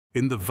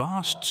In the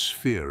vast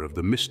sphere of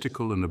the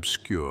mystical and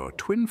obscure,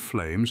 twin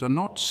flames are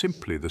not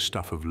simply the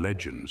stuff of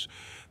legends.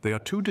 They are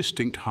two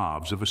distinct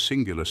halves of a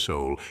singular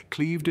soul,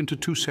 cleaved into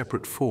two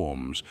separate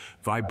forms,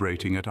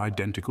 vibrating at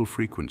identical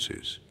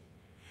frequencies.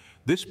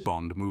 This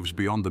bond moves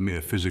beyond the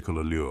mere physical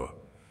allure,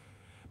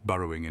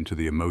 burrowing into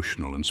the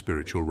emotional and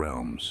spiritual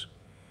realms.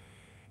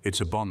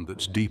 It's a bond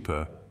that's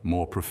deeper,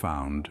 more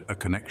profound, a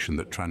connection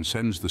that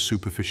transcends the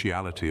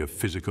superficiality of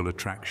physical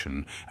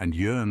attraction and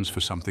yearns for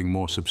something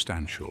more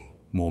substantial,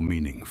 more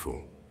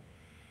meaningful.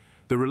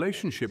 The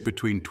relationship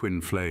between twin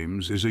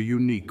flames is a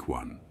unique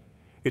one.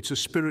 It's a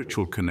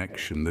spiritual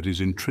connection that is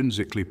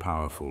intrinsically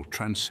powerful,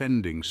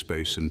 transcending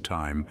space and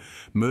time,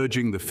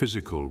 merging the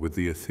physical with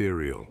the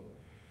ethereal.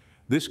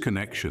 This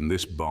connection,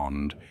 this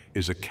bond,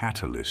 is a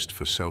catalyst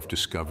for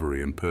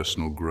self-discovery and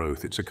personal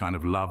growth. It's a kind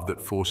of love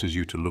that forces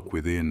you to look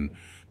within,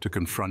 to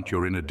confront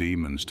your inner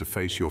demons, to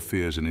face your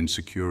fears and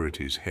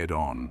insecurities head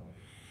on.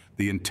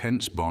 The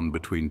intense bond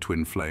between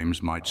twin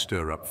flames might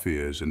stir up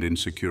fears and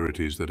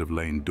insecurities that have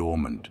lain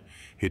dormant,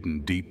 hidden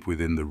deep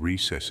within the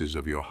recesses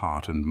of your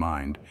heart and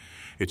mind.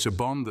 It's a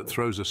bond that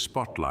throws a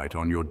spotlight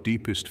on your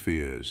deepest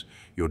fears,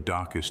 your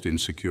darkest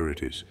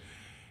insecurities.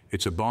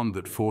 It's a bond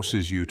that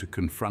forces you to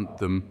confront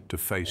them, to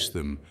face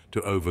them,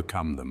 to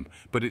overcome them.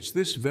 But it's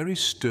this very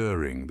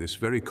stirring, this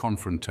very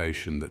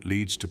confrontation that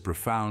leads to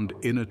profound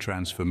inner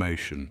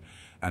transformation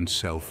and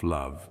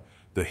self-love.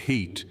 The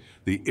heat,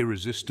 the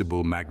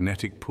irresistible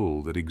magnetic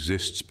pull that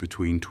exists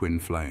between twin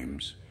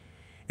flames.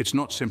 It's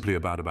not simply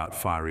about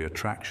fiery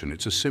attraction.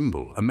 It's a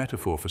symbol, a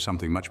metaphor for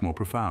something much more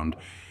profound.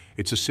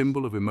 It's a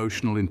symbol of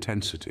emotional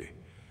intensity,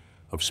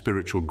 of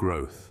spiritual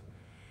growth.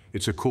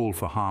 It's a call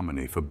for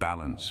harmony, for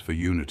balance, for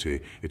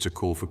unity. It's a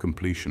call for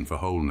completion, for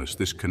wholeness.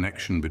 This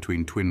connection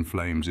between twin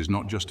flames is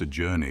not just a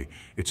journey,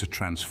 it's a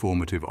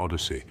transformative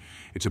odyssey.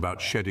 It's about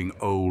shedding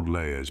old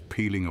layers,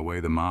 peeling away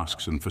the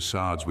masks and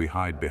facades we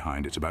hide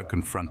behind. It's about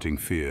confronting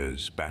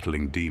fears,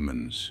 battling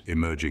demons,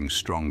 emerging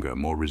stronger,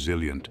 more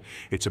resilient.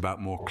 It's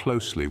about more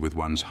closely with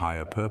one's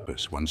higher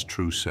purpose, one's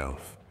true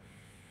self.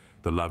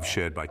 The love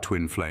shared by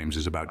twin flames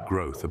is about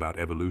growth, about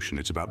evolution.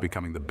 It's about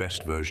becoming the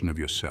best version of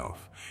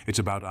yourself. It's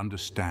about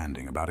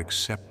understanding, about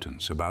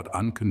acceptance, about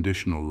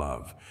unconditional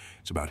love.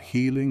 It's about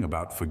healing,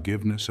 about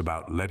forgiveness,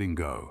 about letting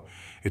go.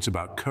 It's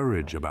about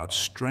courage, about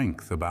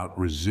strength, about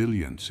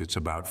resilience. It's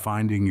about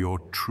finding your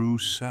true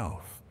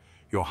self,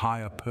 your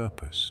higher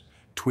purpose.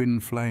 Twin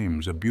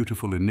flames, a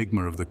beautiful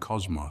enigma of the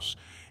cosmos,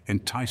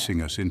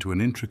 enticing us into an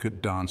intricate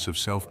dance of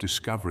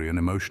self-discovery and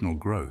emotional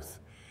growth.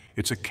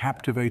 It's a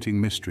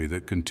captivating mystery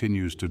that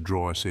continues to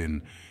draw us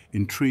in,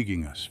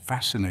 intriguing us,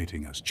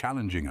 fascinating us,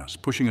 challenging us,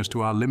 pushing us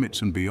to our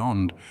limits and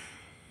beyond.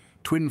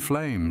 Twin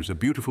flames, a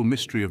beautiful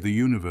mystery of the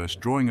universe,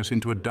 drawing us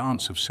into a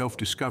dance of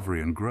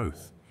self-discovery and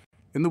growth.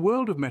 In the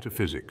world of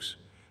metaphysics,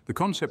 the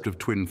concept of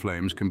twin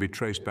flames can be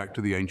traced back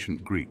to the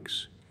ancient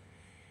Greeks.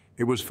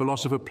 It was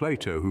philosopher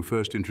Plato who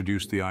first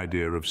introduced the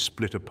idea of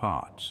split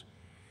parts.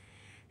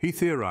 He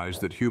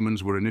theorized that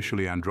humans were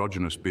initially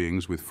androgynous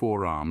beings with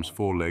 4 arms,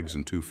 4 legs,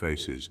 and 2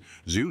 faces.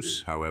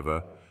 Zeus,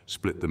 however,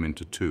 split them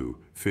into 2,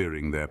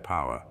 fearing their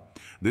power.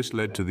 This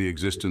led to the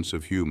existence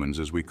of humans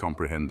as we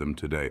comprehend them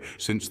today.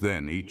 Since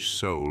then, each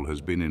soul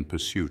has been in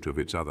pursuit of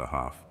its other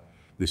half.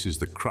 This is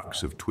the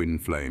crux of twin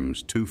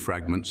flames, 2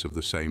 fragments of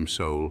the same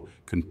soul,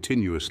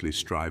 continuously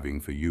striving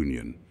for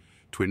union.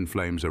 Twin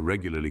flames are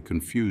regularly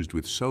confused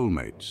with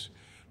soulmates,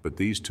 but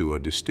these two are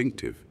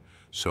distinctive.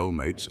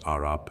 Soulmates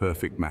are our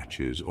perfect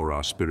matches or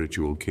our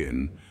spiritual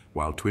kin,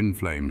 while twin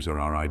flames are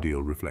our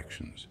ideal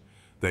reflections.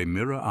 They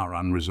mirror our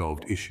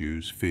unresolved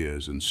issues,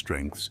 fears, and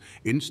strengths,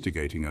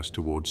 instigating us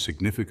towards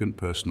significant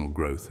personal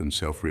growth and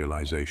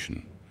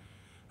self-realization.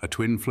 A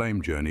twin flame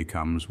journey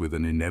comes with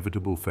an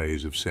inevitable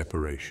phase of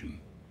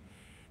separation.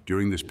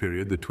 During this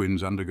period, the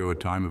twins undergo a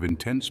time of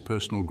intense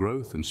personal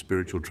growth and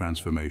spiritual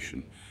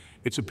transformation.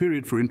 It's a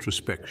period for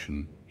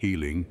introspection,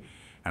 healing,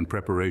 and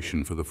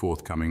preparation for the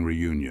forthcoming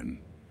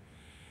reunion.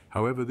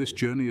 However, this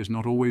journey is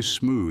not always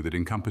smooth. It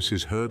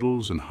encompasses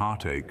hurdles and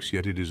heartaches,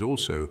 yet it is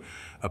also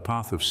a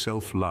path of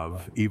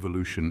self-love,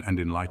 evolution, and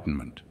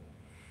enlightenment.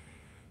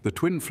 The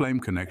twin flame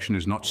connection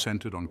is not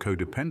centered on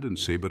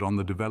codependency, but on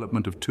the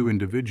development of 2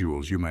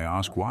 individuals. You may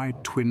ask why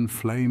twin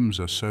flames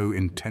are so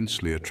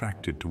intensely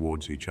attracted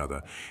towards each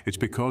other. It's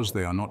because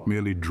they are not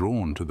merely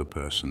drawn to the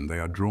person, they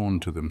are drawn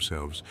to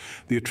themselves.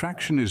 The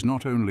attraction is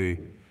not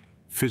only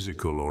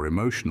physical or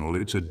emotional,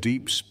 it's a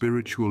deep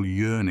spiritual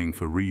yearning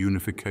for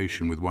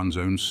reunification with one's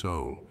own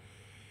soul.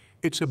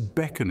 It's a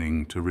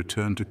beckoning to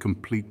return to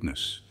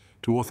completeness,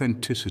 to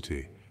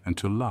authenticity, and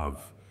to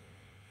love.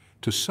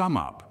 To sum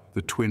up,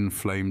 the twin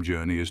flame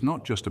journey is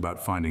not just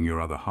about finding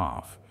your other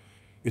half.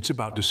 It's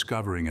about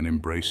discovering and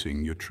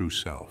embracing your true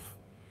self.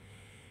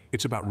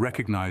 It's about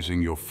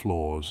recognizing your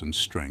flaws and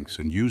strengths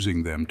and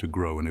using them to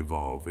grow and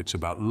evolve. It's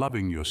about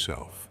loving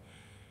yourself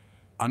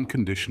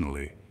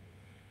unconditionally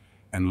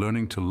and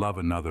learning to love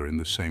another in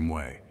the same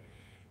way.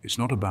 It's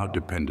not about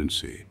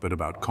dependency, but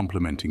about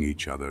complementing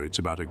each other. It's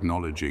about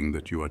acknowledging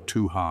that you are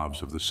two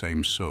halves of the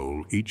same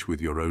soul, each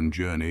with your own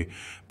journey,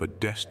 but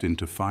destined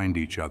to find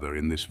each other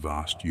in this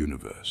vast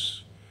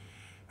universe.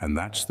 And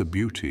that's the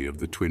beauty of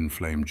the twin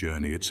flame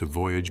journey. It's a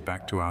voyage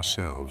back to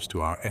ourselves,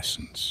 to our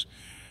essence,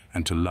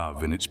 and to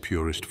love in its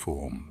purest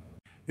form.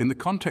 In the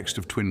context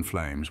of twin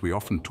flames, we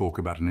often talk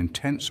about an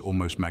intense,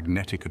 almost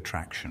magnetic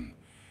attraction.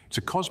 It's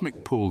a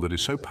cosmic pull that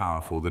is so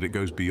powerful that it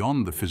goes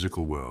beyond the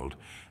physical world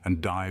and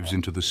dives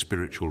into the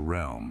spiritual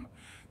realm.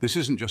 This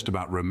isn't just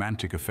about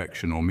romantic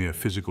affection or mere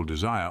physical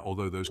desire,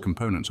 although those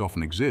components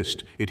often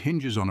exist. It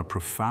hinges on a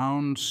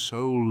profound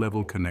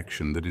soul-level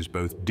connection that is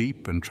both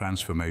deep and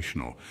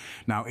transformational.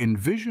 Now,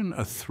 envision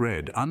a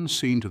thread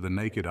unseen to the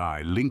naked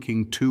eye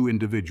linking two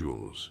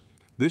individuals.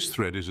 This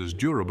thread is as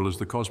durable as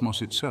the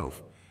cosmos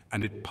itself,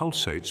 and it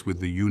pulsates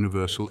with the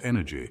universal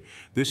energy.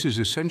 This is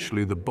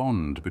essentially the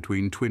bond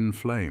between twin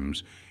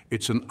flames.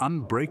 It's an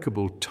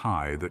unbreakable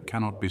tie that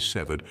cannot be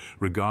severed,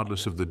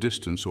 regardless of the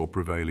distance or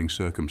prevailing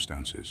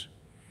circumstances.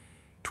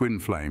 Twin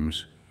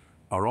flames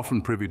are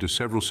often privy to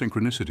several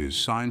synchronicities,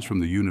 signs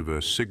from the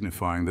universe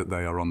signifying that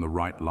they are on the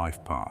right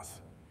life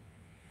path.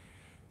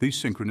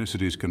 These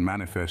synchronicities can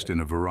manifest in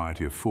a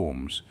variety of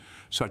forms,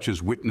 such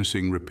as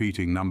witnessing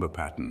repeating number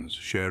patterns,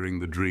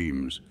 sharing the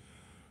dreams,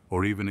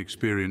 or even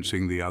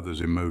experiencing the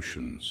other's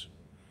emotions.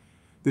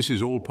 This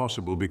is all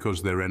possible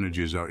because their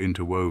energies are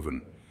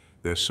interwoven.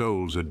 Their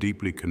souls are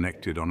deeply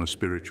connected on a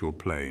spiritual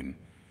plane.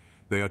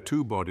 They are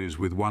two bodies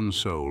with one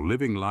soul,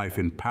 living life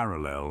in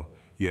parallel,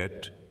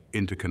 yet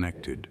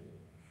interconnected.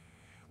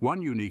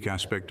 One unique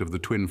aspect of the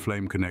twin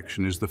flame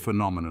connection is the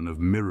phenomenon of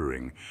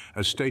mirroring.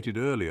 As stated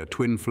earlier,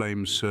 twin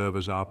flames serve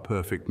as our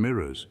perfect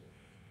mirrors.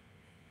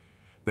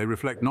 They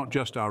reflect not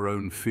just our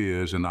own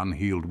fears and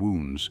unhealed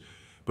wounds,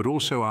 but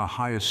also our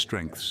highest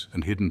strengths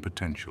and hidden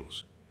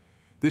potentials.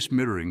 This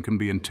mirroring can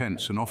be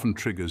intense and often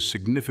triggers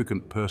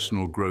significant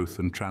personal growth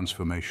and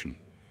transformation.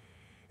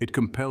 It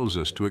compels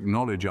us to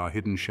acknowledge our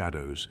hidden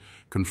shadows,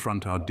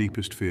 confront our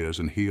deepest fears,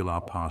 and heal our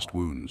past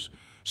wounds.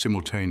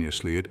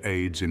 Simultaneously, it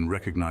aids in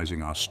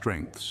recognizing our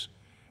strengths,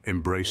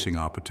 embracing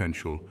our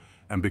potential,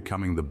 and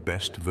becoming the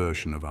best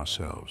version of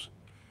ourselves.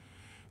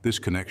 This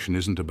connection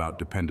isn't about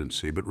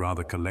dependency, but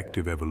rather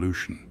collective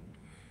evolution.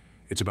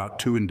 It's about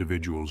two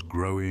individuals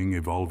growing,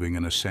 evolving,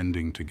 and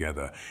ascending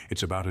together.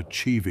 It's about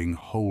achieving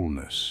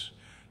wholeness,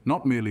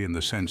 not merely in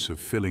the sense of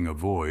filling a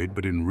void,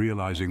 but in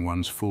realizing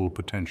one's full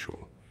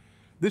potential.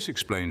 This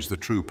explains the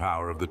true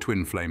power of the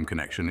twin flame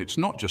connection. It's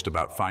not just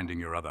about finding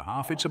your other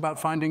half, it's about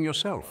finding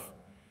yourself.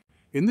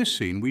 In this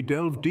scene, we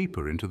delve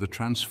deeper into the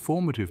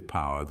transformative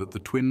power that the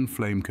twin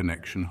flame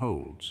connection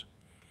holds.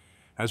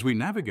 As we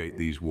navigate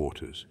these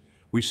waters,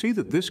 we see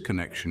that this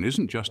connection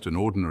isn't just an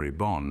ordinary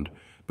bond,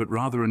 but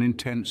rather an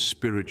intense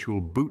spiritual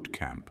boot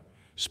camp,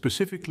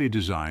 specifically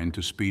designed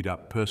to speed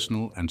up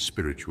personal and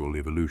spiritual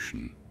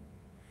evolution.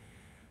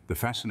 The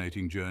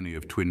fascinating journey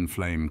of twin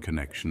flame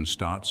connection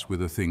starts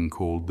with a thing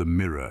called the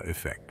mirror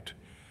effect,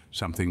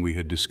 something we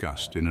had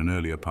discussed in an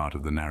earlier part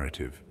of the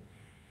narrative.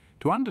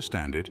 To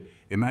understand it,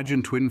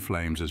 imagine twin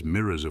flames as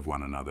mirrors of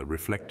one another,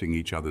 reflecting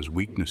each other's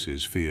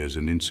weaknesses, fears,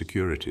 and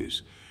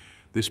insecurities.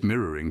 This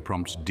mirroring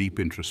prompts deep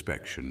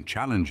introspection,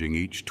 challenging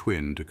each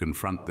twin to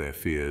confront their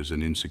fears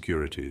and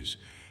insecurities,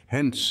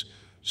 hence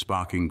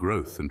sparking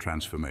growth and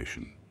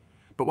transformation.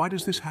 But why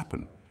does this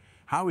happen?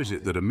 How is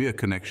it that a mere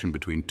connection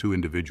between two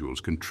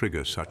individuals can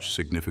trigger such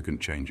significant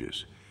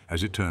changes?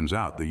 As it turns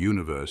out, the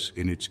universe,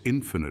 in its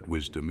infinite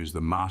wisdom, is the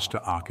master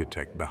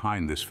architect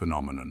behind this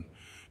phenomenon.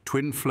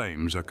 Twin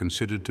flames are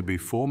considered to be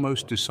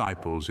foremost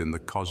disciples in the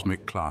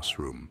cosmic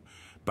classroom,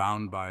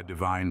 bound by a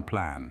divine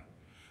plan.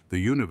 The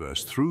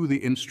universe, through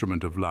the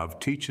instrument of love,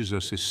 teaches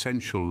us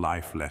essential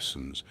life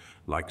lessons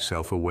like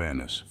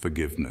self-awareness,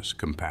 forgiveness,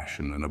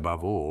 compassion, and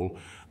above all,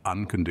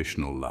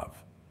 unconditional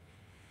love.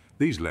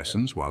 These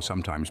lessons, while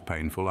sometimes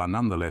painful, are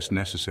nonetheless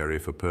necessary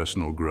for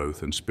personal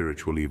growth and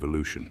spiritual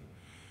evolution.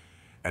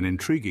 An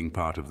intriguing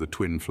part of the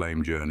twin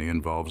flame journey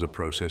involves a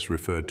process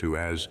referred to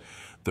as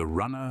the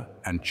runner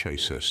and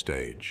chaser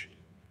stage.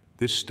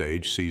 This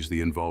stage sees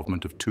the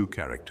involvement of two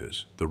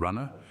characters, the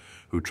runner,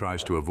 who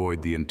tries to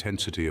avoid the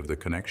intensity of the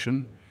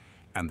connection,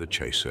 and the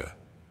chaser,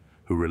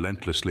 who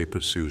relentlessly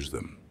pursues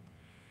them.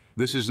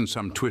 This isn't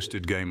some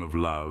twisted game of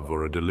love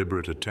or a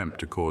deliberate attempt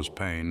to cause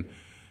pain,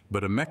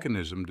 but a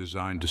mechanism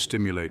designed to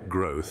stimulate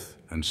growth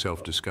and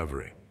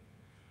self-discovery.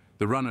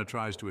 The runner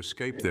tries to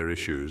escape their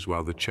issues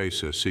while the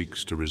chaser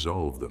seeks to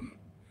resolve them.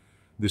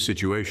 This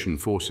situation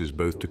forces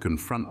both to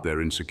confront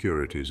their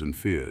insecurities and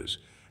fears,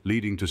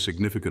 leading to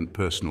significant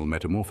personal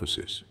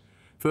metamorphosis.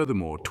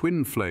 Furthermore,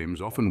 twin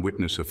flames often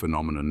witness a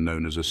phenomenon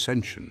known as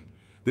ascension.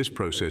 This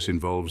process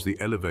involves the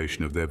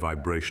elevation of their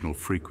vibrational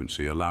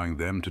frequency, allowing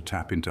them to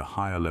tap into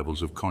higher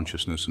levels of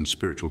consciousness and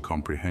spiritual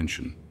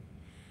comprehension.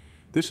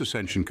 This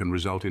ascension can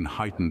result in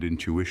heightened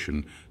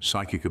intuition,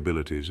 psychic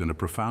abilities, and a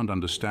profound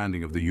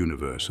understanding of the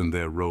universe and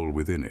their role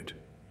within it.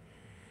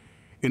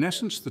 In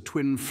essence, the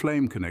twin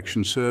flame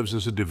connection serves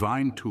as a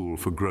divine tool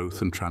for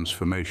growth and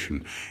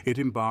transformation. It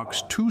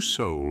embarks two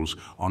souls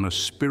on a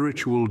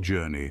spiritual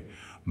journey,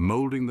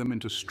 molding them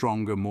into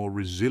stronger, more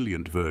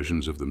resilient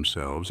versions of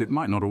themselves. It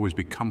might not always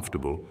be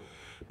comfortable,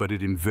 but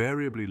it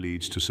invariably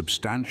leads to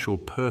substantial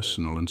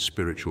personal and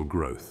spiritual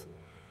growth.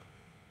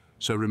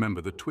 So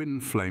remember, the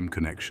twin flame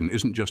connection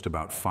isn't just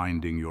about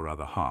finding your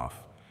other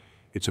half.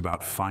 It's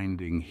about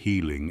finding,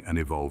 healing, and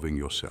evolving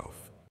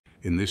yourself.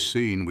 In this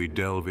scene, we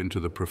delve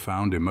into the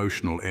profound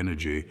emotional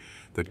energy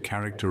that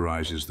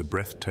characterizes the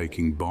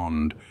breathtaking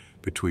bond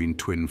between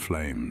twin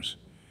flames.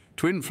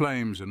 Twin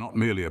flames are not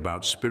merely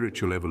about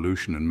spiritual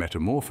evolution and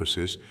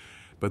metamorphosis,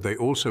 but they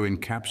also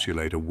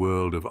encapsulate a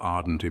world of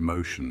ardent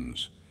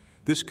emotions.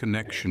 This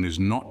connection is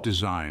not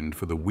designed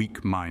for the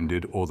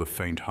weak-minded or the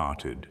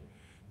faint-hearted.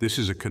 This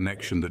is a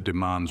connection that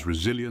demands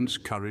resilience,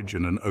 courage,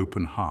 and an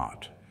open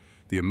heart.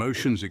 The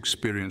emotions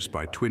experienced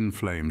by twin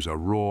flames are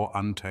raw,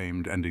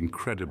 untamed, and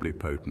incredibly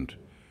potent.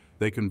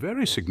 They can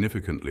vary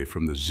significantly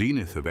from the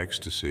zenith of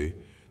ecstasy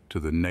to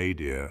the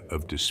nadir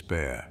of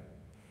despair.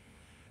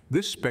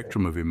 This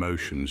spectrum of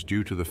emotions,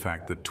 due to the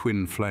fact that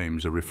twin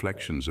flames are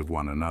reflections of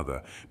one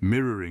another,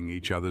 mirroring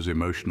each other's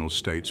emotional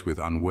states with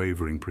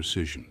unwavering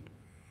precision.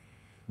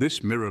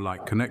 This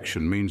mirror-like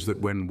connection means that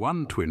when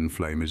one twin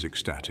flame is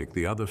ecstatic,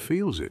 the other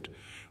feels it.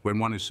 When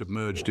one is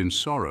submerged in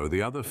sorrow,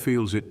 the other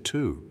feels it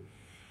too.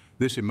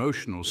 This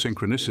emotional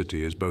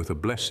synchronicity is both a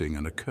blessing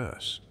and a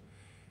curse.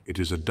 It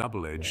is a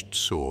double-edged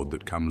sword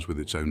that comes with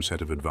its own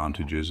set of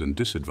advantages and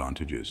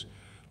disadvantages.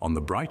 On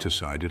the brighter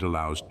side, it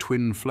allows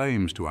twin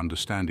flames to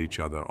understand each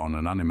other on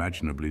an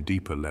unimaginably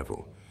deeper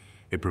level.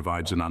 It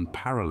provides an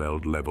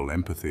unparalleled level of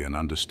empathy and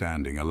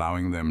understanding,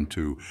 allowing them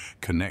to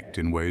connect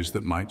in ways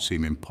that might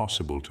seem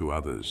impossible to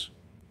others.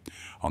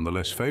 On the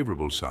less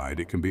favorable side,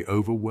 it can be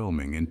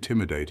overwhelming,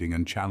 intimidating,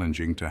 and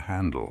challenging to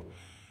handle.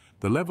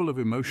 The level of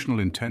emotional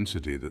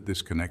intensity that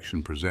this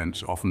connection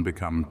presents often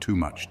becomes too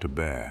much to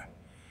bear.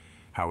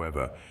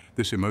 However,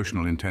 this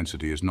emotional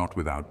intensity is not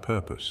without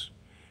purpose.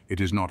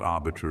 It is not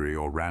arbitrary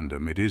or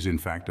random. It is, in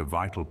fact, a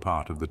vital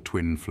part of the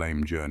twin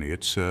flame journey.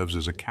 It serves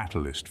as a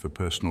catalyst for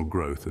personal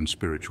growth and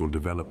spiritual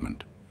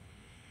development.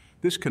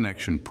 This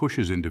connection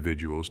pushes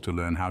individuals to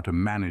learn how to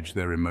manage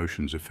their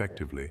emotions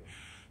effectively,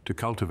 to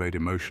cultivate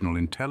emotional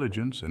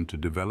intelligence, and to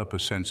develop a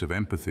sense of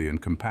empathy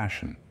and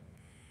compassion.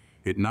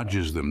 It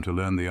nudges them to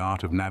learn the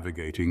art of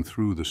navigating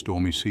through the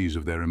stormy seas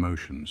of their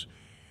emotions.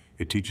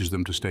 It teaches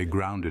them to stay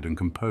grounded and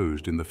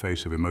composed in the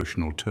face of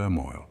emotional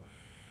turmoil,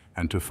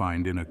 and to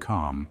find inner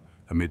calm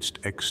amidst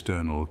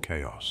external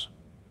chaos.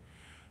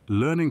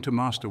 Learning to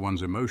master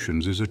one's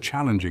emotions is a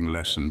challenging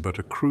lesson, but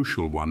a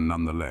crucial one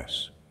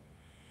nonetheless.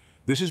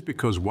 This is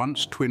because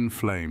once twin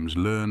flames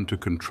learn to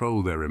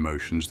control their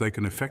emotions, they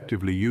can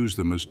effectively use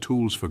them as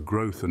tools for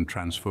growth and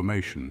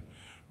transformation,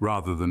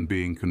 rather than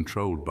being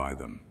controlled by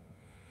them.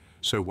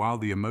 So while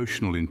the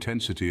emotional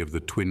intensity of the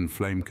twin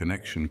flame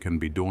connection can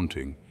be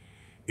daunting,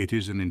 it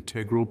is an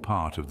integral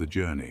part of the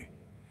journey.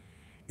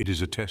 It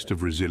is a test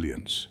of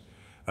resilience,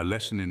 a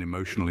lesson in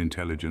emotional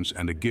intelligence,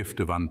 and a gift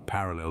of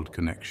unparalleled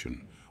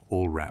connection,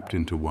 all wrapped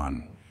into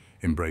one.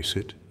 Embrace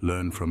it,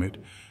 learn from it,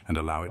 and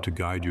allow it to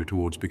guide you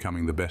towards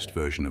becoming the best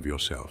version of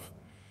yourself.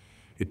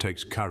 It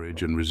takes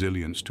courage and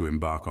resilience to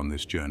embark on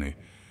this journey,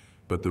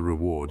 but the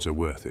rewards are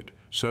worth it.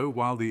 So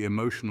while the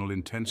emotional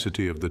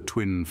intensity of the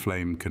twin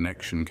flame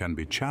connection can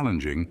be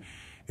challenging,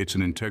 it's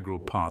an integral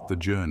part of the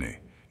journey.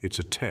 It's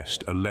a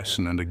test, a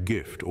lesson, and a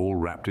gift, all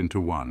wrapped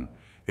into one.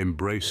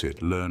 Embrace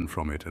it, learn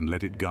from it, and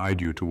let it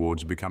guide you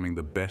towards becoming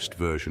the best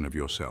version of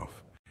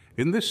yourself.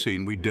 In this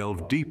scene, we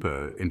delve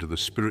deeper into the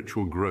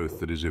spiritual growth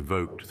that is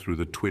evoked through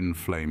the twin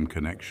flame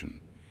connection.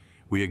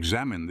 We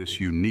examine this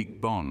unique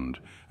bond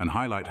and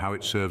highlight how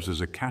it serves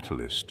as a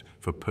catalyst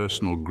for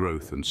personal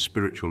growth and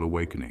spiritual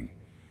awakening.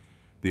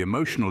 The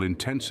emotional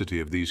intensity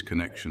of these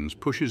connections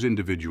pushes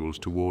individuals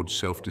towards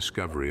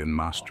self-discovery and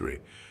mastery.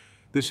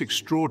 This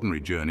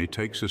extraordinary journey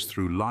takes us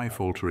through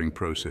life-altering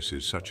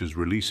processes such as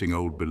releasing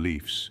old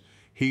beliefs,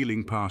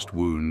 healing past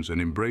wounds,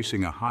 and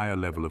embracing a higher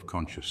level of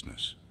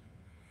consciousness.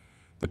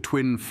 The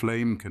twin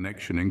flame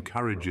connection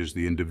encourages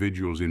the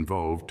individuals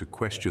involved to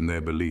question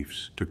their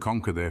beliefs, to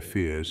conquer their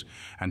fears,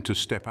 and to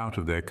step out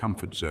of their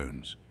comfort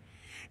zones.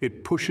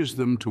 It pushes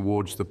them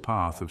towards the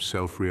path of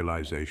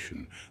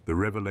self-realization, the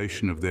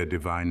revelation of their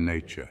divine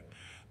nature.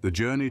 The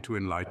journey to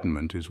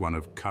enlightenment is one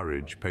of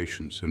courage,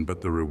 patience,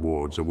 but the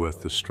rewards are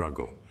worth the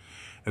struggle.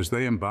 As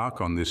they embark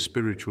on this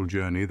spiritual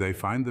journey, they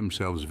find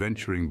themselves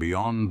venturing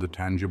beyond the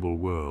tangible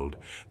world.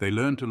 They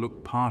learn to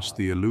look past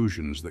the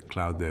illusions that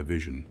cloud their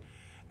vision,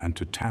 and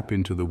to tap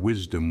into the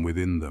wisdom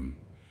within them.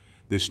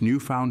 This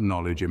newfound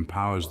knowledge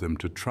empowers them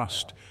to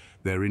trust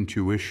their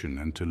intuition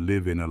and to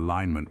live in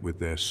alignment with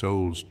their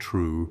soul's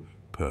true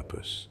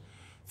purpose.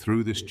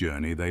 Through this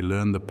journey, they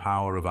learn the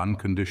power of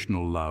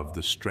unconditional love,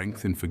 the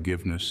strength in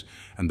forgiveness,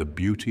 and the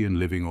beauty in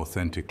living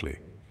authentically.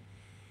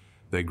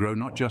 They grow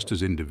not just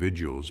as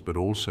individuals, but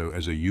also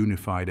as a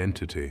unified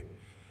entity.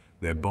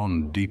 Their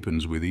bond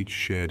deepens with each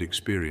shared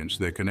experience.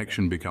 Their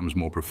connection becomes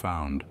more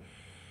profound,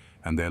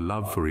 and their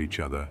love for each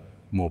other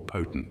more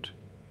potent.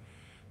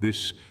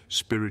 This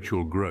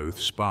spiritual growth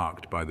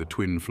sparked by the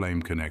twin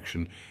flame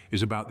connection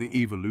is about the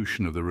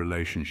evolution of the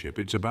relationship.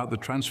 It's about the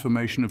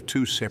transformation of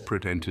two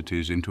separate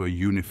entities into a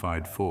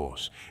unified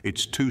force.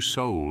 It's two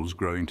souls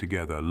growing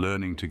together,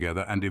 learning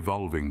together, and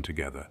evolving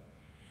together.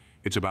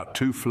 It's about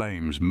two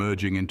flames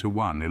merging into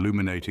one,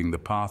 illuminating the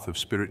path of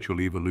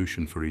spiritual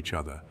evolution for each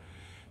other,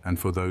 and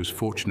for those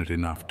fortunate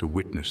enough to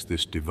witness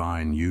this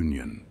divine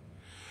union.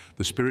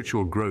 The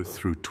spiritual growth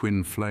through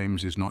twin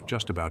flames is not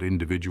just about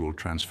individual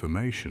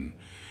transformation,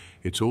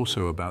 it's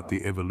also about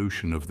the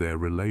evolution of their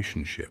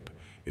relationship.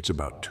 It's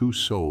about two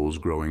souls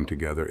growing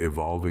together,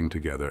 evolving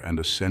together, and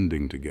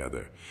ascending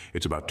together.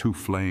 It's about two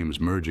flames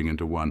merging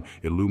into one,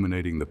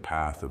 illuminating the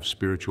path of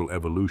spiritual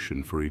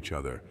evolution for each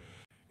other.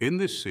 In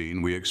this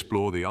scene, we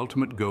explore the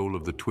ultimate goal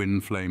of the twin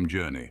flame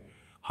journey: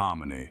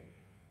 harmony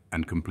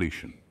and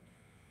completion.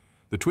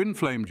 The twin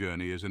flame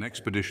journey is an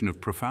expedition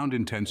of profound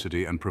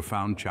intensity and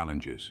profound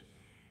challenges.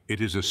 It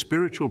is a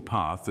spiritual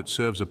path that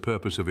serves a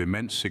purpose of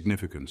immense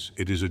significance.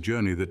 It is a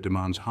journey that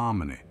demands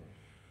harmony.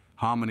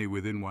 Harmony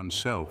within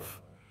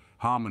oneself,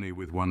 harmony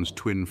with one's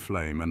twin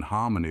flame, and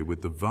harmony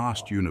with the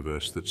vast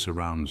universe that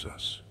surrounds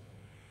us.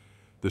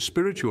 The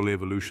spiritual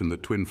evolution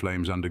that twin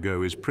flames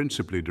undergo is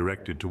principally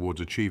directed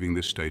towards achieving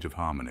this state of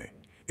harmony.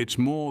 It's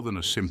more than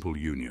a simple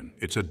union.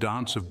 It's a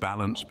dance of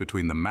balance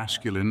between the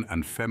masculine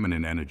and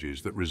feminine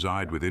energies that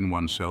reside within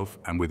oneself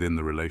and within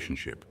the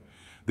relationship.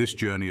 This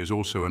journey is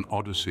also an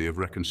odyssey of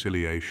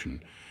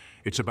reconciliation.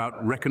 It's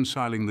about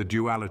reconciling the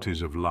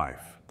dualities of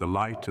life, the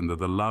light and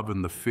the love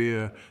and the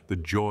fear, the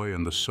joy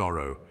and the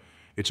sorrow.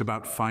 It's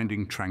about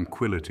finding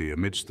tranquility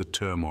amidst the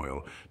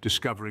turmoil,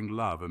 discovering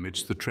love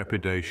amidst the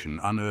trepidation,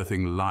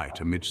 unearthing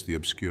light amidst the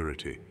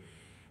obscurity.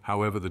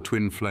 However, the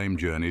twin flame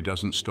journey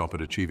doesn't stop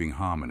at achieving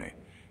harmony.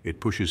 It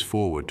pushes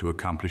forward to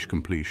accomplish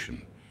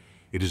completion.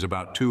 It is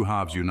about two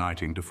halves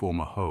uniting to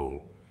form a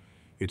whole.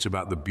 It's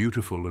about the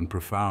beautiful and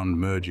profound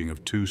merging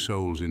of two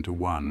souls into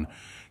one,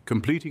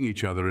 completing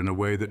each other in a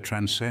way that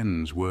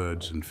transcends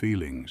words and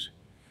feelings.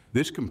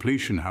 This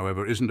completion,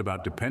 however, isn't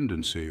about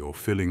dependency or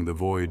filling the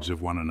voids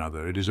of one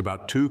another. It is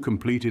about two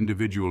complete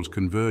individuals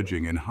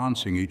converging,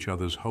 enhancing each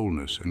other's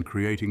wholeness, and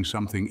creating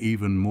something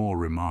even more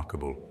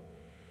remarkable.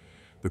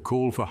 The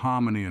call for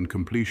harmony and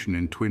completion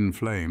in twin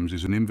flames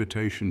is an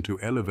invitation to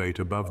elevate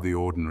above the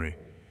ordinary,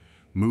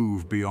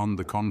 move beyond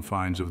the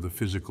confines of the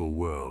physical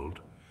world,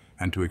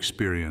 and to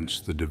experience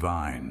the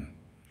divine.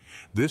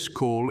 This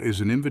call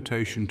is an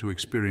invitation to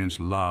experience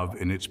love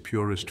in its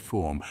purest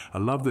form, a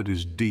love that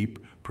is deep,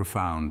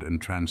 profound,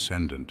 and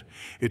transcendent.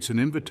 It's an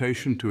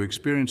invitation to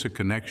experience a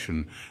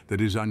connection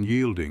that is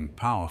unyielding,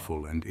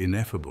 powerful, and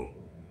ineffable.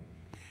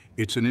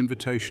 It's an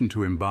invitation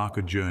to embark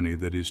a journey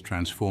that is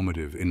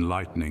transformative,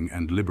 enlightening,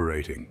 and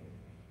liberating.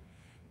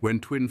 When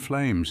twin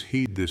flames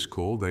heed this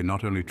call, they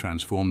not only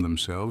transform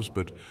themselves,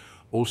 but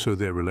also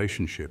their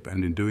relationship,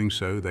 and in doing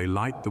so, they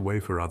light the way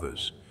for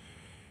others,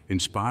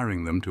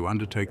 inspiring them to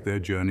undertake their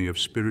journey of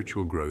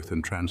spiritual growth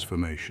and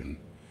transformation.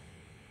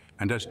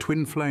 And as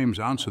twin flames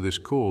answer this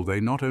call, they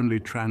not only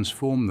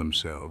transform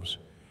themselves,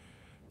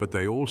 but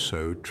they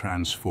also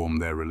transform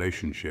their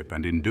relationship,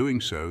 and in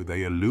doing so,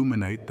 they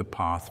illuminate the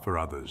path for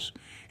others,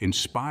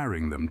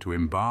 inspiring them to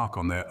embark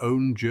on their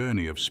own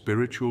journey of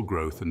spiritual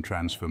growth and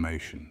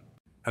transformation.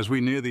 As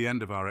we near the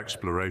end of our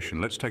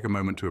exploration, let's take a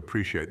moment to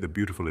appreciate the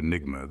beautiful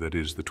enigma that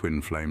is the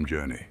twin flame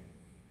journey.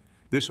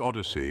 This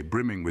odyssey,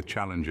 brimming with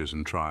challenges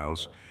and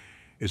trials,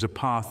 is a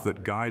path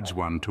that guides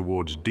one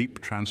towards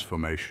deep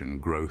transformation,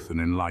 growth, and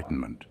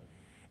enlightenment.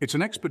 It's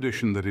an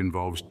expedition that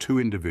involves two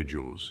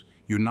individuals,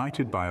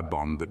 united by a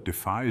bond that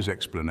defies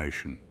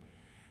explanation,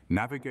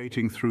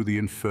 navigating through the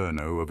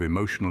inferno of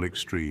emotional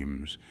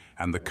extremes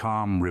and the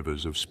calm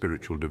rivers of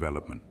spiritual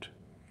development.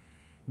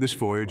 This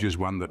voyage is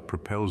one that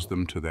propels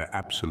them to their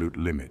absolute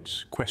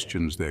limits,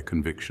 questions their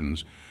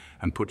convictions,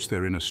 and puts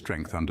their inner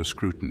strength under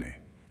scrutiny.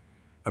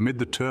 Amid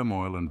the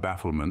turmoil and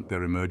bafflement,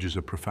 there emerges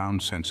a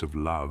profound sense of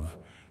love,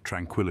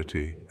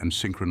 tranquility, and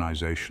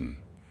synchronization,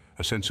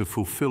 a sense of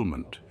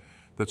fulfillment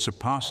that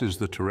surpasses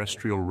the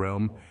terrestrial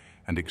realm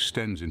and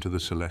extends into the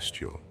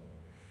celestial.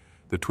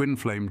 The twin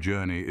flame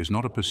journey is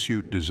not a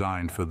pursuit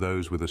designed for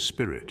those with a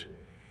spirit.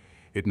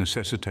 It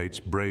necessitates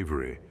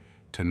bravery,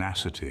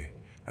 tenacity,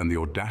 and the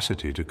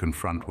audacity to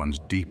confront one's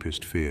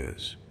deepest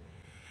fears.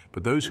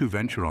 But those who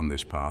venture on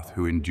this path,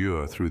 who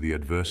endure through the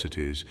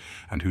adversities,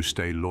 and who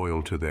stay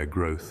loyal to their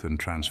growth and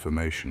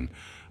transformation,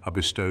 are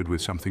bestowed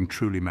with something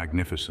truly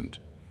magnificent: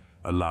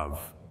 a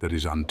love that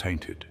is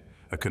untainted,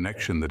 a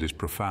connection that is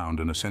profound,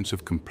 and a sense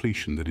of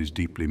completion that is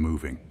deeply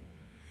moving.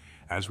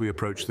 As we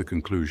approach the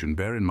conclusion,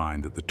 bear in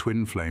mind that the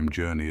twin flame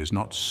journey is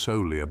not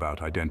solely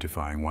about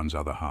identifying one's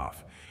other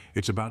half.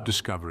 It's about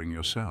discovering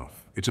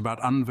yourself. It's about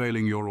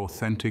unveiling your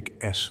authentic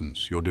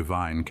essence, your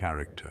divine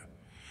character.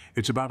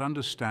 It's about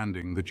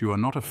understanding that you are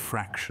not a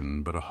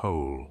fraction but a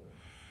whole,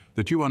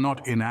 that you are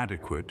not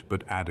inadequate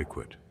but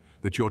adequate,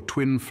 that your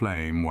twin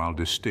flame, while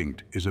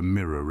distinct, is a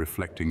mirror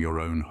reflecting your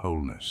own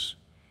wholeness.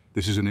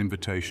 This is an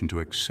invitation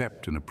to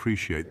accept and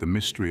appreciate the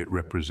mystery it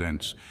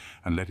represents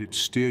and let it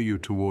steer you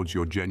towards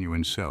your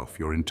genuine self,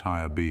 your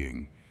entire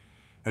being.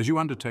 As you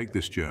undertake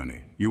this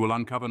journey, you will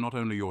uncover not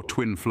only your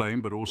twin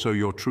flame, but also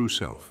your true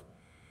self.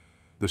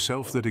 The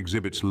self that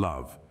exhibits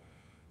love,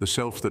 the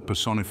self that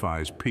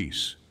personifies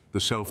peace, the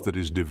self that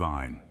is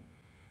divine.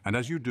 And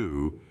as you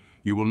do,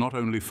 you will not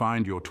only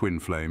find your twin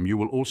flame, you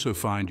will also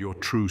find your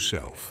true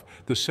self,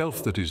 the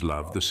self that is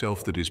love, the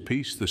self that is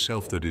peace, the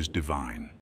self that is divine.